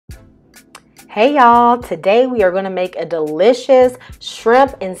Hey y'all, today we are going to make a delicious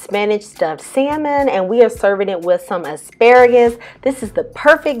shrimp and spinach stuffed salmon, and we are serving it with some asparagus. This is the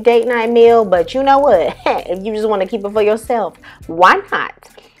perfect date night meal, but you know what? If you just want to keep it for yourself, why not?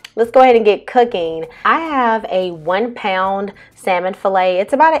 Let's go ahead and get cooking. I have a 1 pound salmon fillet.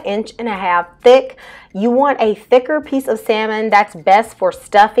 It's about 1.5 inches thick. You want a thicker piece of salmon. That's best for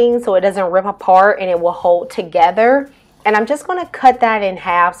stuffing so it doesn't rip apart and it will hold together. And I'm just going to cut that in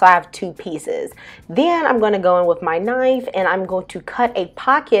half so I have 2 pieces. Then I'm going to go in with my knife and I'm going to cut a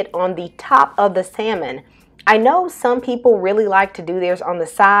pocket on the top of the salmon. I know some people really like to do theirs on the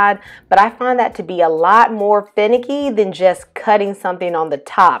side, but I find that to be a lot more finicky than just cutting something on the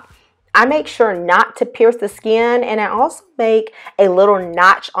top. I make sure not to pierce the skin, and I also make a little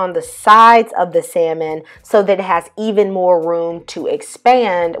notch on the sides of the salmon so that it has even more room to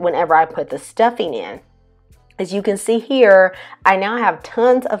expand whenever I put the stuffing in. As you can see here, I now have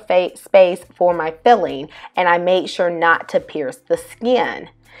tons of space for my filling, and I made sure not to pierce the skin.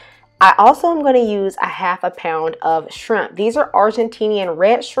 I also am going to use a 1/2 pound of shrimp. These are Argentinian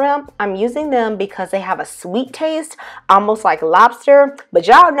red shrimp. I'm using them because they have a sweet taste, almost like lobster. But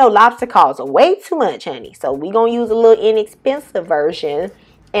y'all know lobster costs way too much, honey. So we're going to use a little inexpensive version.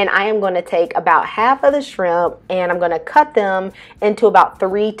 And I am going to take about half of the shrimp and I'm going to cut them into about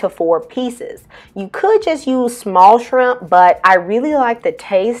 3 to 4 pieces. You could just use small shrimp, but I really like the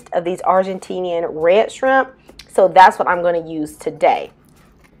taste of these Argentinian red shrimp. So that's what I'm going to use today.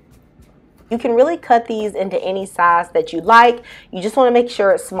 You can really cut these into any size that you like. You just want to make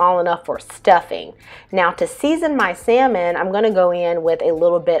sure it's small enough for stuffing. Now to season my salmon, I'm going to go in with a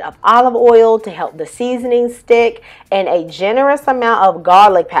little bit of olive oil to help the seasoning stick and a generous amount of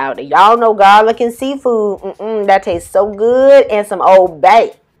garlic powder. Y'all know garlic and seafood, that tastes so good, and some Old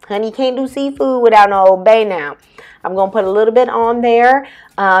Bay. Honey, you can't do seafood without no Old Bay now. I'm going to put a little bit on there,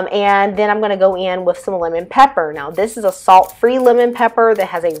 and then I'm going to go in with some lemon pepper. Now, this is a salt-free lemon pepper that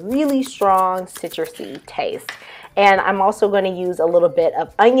has a really strong citrusy taste. And I'm also going to use a little bit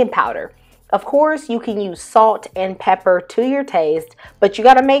of onion powder. Of course, you can use salt and pepper to your taste, but you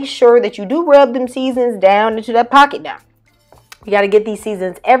got to make sure that you do rub them seasons down into that pocket now. You got to get these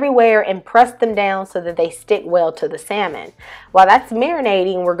seasons everywhere and press them down so that they stick well to the salmon. While that's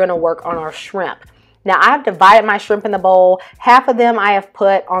marinating, we're going to work on our shrimp. Now I've divided my shrimp in the bowl. Half of them I have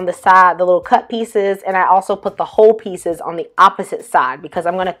put on the side, the little cut pieces, and I also put the whole pieces on the opposite side because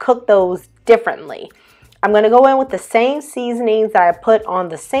I'm going to cook those differently. I'm going to go in with the same seasonings that I put on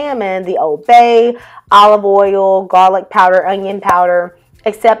the salmon, the Old Bay, olive oil, garlic powder, onion powder,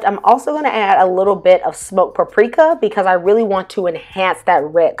 except I'm also going to add a little bit of smoked paprika because I really want to enhance that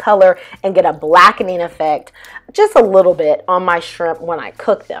red color and get a blackening effect just a little bit on my shrimp when I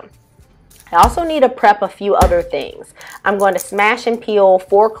cook them. I also need to prep a few other things. I'm going to smash and peel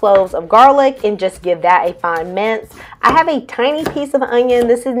 4 cloves of garlic and just give that a fine mince. I have a tiny piece of onion.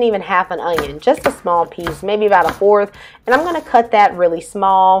 This isn't even half an onion, just a small piece, maybe about 1/4. And I'm going to cut that really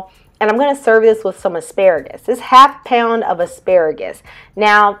small. And I'm going to serve this with some asparagus. This 1/2 pound of asparagus.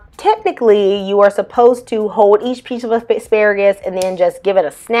 Now, technically, you are supposed to hold each piece of asparagus and then just give it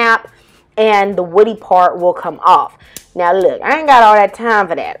a snap, and the woody part will come off. Now look, I ain't got all that time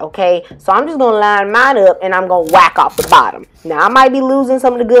for that, okay? So I'm just going to line mine up and I'm going to whack off the bottom. Now I might be losing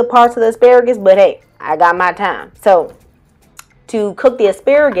some of the good parts of the asparagus, but hey, I got my time. So to cook the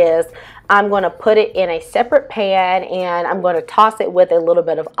asparagus, I'm going to put it in a separate pan and I'm going to toss it with a little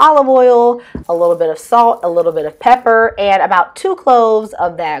bit of olive oil, a little bit of salt, a little bit of pepper, and about 2 cloves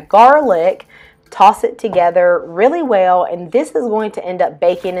of that garlic. Toss it together really well, and this is going to end up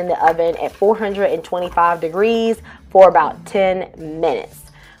baking in the oven at 425 degrees for about 10 minutes.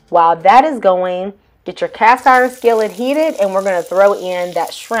 While that is going, get your cast iron skillet heated and we're going to throw in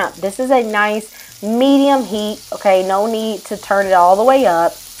that shrimp. This is a nice medium heat, okay? No need to turn it all the way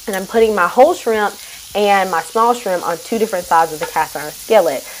up. And I'm putting my whole shrimp and my small shrimp on 2 different sides of the cast iron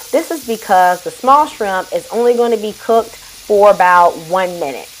skillet. This is because the small shrimp is only going to be cooked for about 1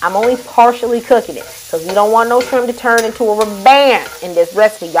 minute. I'm only partially cooking it because we don't want no shrimp to turn into a rubber band in this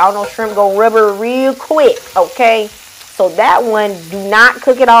recipe. Y'all know shrimp go rubber real quick, okay? So that one, do not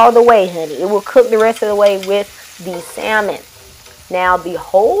cook it all the way, honey. It will cook the rest of the way with the salmon. Now, the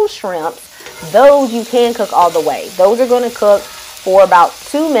whole shrimps, those you can cook all the way. Those are going to cook for about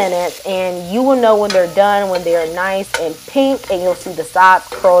 2 minutes, and you will know when they're done, when they're nice and pink, and you'll see the sides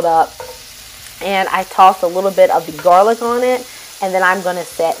curled up. And I toss a little bit of the garlic on it, and then I'm going to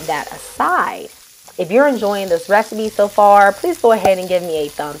set that aside. If you're enjoying this recipe so far, please go ahead and give me a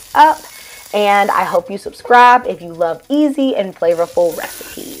thumbs up, and I hope you subscribe if you love easy and flavorful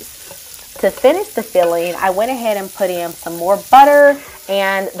recipes. To finish the filling, I went ahead and put in some more butter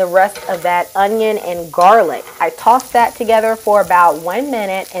and the rest of that onion and garlic. I tossed that together for about 1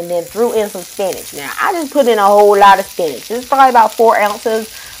 minute and then threw in some spinach. Now, I just put in a whole lot of spinach. This is probably about 4 ounces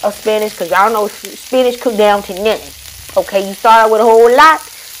of spinach because y'all know spinach cook down to nothing. Okay, you start out with a whole lot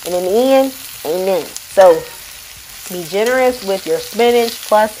and in the end, ain't nothing. So, be generous with your spinach,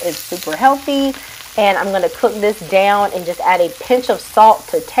 plus it's super healthy. And I'm going to cook this down and just add a pinch of salt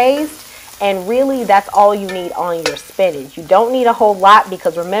to taste. And really, that's all you need on your spinach. You don't need a whole lot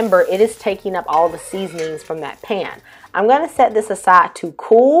because remember, it is taking up all the seasonings from that pan. I'm going to set this aside to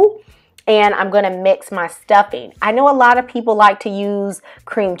cool, and I'm going to mix my stuffing. I know a lot of people like to use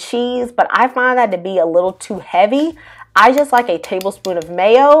cream cheese, but I find that to be a little too heavy. I just like a tablespoon of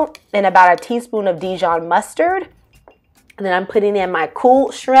mayo and about a teaspoon of Dijon mustard. And then I'm putting in my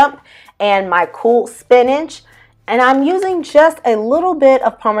cool shrimp and my cool spinach. And I'm using just a little bit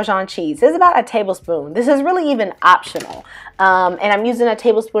of Parmesan cheese. It's about a tablespoon. This is really even optional. And I'm using a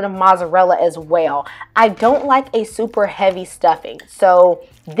tablespoon of mozzarella as well. I don't like a super heavy stuffing. So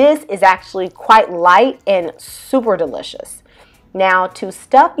this is actually quite light and super delicious. Now to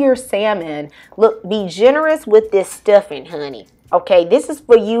stuff your salmon, look, be generous with this stuffing, honey. Okay, this is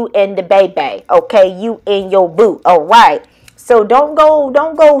for you and the baby. Okay, you and your boo. All right. So don't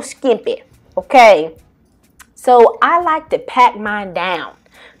go skimpy. Okay. So I like to pack mine down.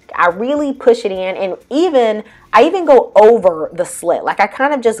 I really push it in, and I even go over the slit. Like I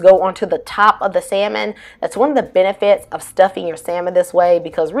kind of just go onto the top of the salmon. That's one of the benefits of stuffing your salmon this way,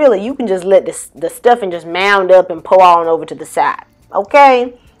 because really you can just let the stuffing just mound up and pull on over to the side.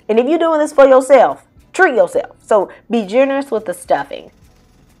 Okay? And if you're doing this for yourself, treat yourself. So be generous with the stuffing.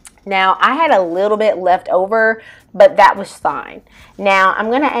 Now, I had a little bit left over, but that was fine. Now, I'm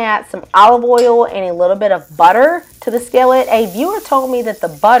going to add some olive oil and a little bit of butter to the skillet. A viewer told me that the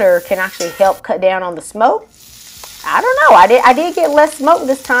butter can actually help cut down on the smoke. I don't know. I did get less smoke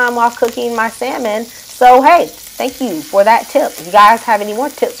this time while cooking my salmon. So, hey, thank you for that tip. If you guys have any more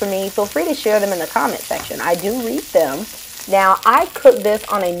tips for me, feel free to share them in the comment section. I do read them. Now, I cooked this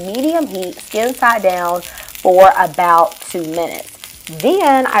on a medium heat, skin side down, for about 2 minutes.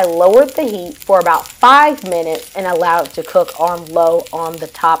 Then I lowered the heat for about 5 minutes and allowed it to cook on low on the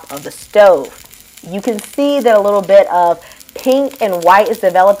top of the stove. You can see that a little bit of pink and white is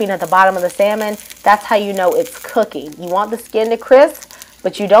developing at the bottom of the salmon. That's how you know it's cooking. You want the skin to crisp,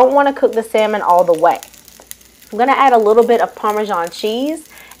 but you don't want to cook the salmon all the way. I'm going to add a little bit of Parmesan cheese,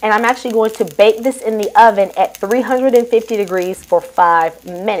 and I'm actually going to bake this in the oven at 350 degrees for 5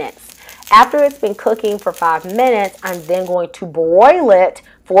 minutes. After it's been cooking for 5 minutes, I'm then going to broil it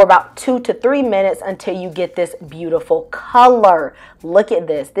for about 2 to 3 minutes until you get this beautiful color. Look at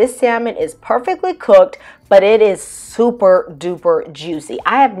this. This salmon is perfectly cooked, but it is super duper juicy.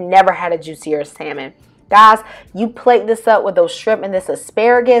 I have never had a juicier salmon. Guys, you plate this up with those shrimp and this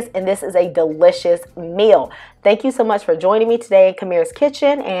asparagus, and this is a delicious meal. Thank you so much for joining me today in Kamira's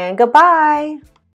Kitchen, and goodbye.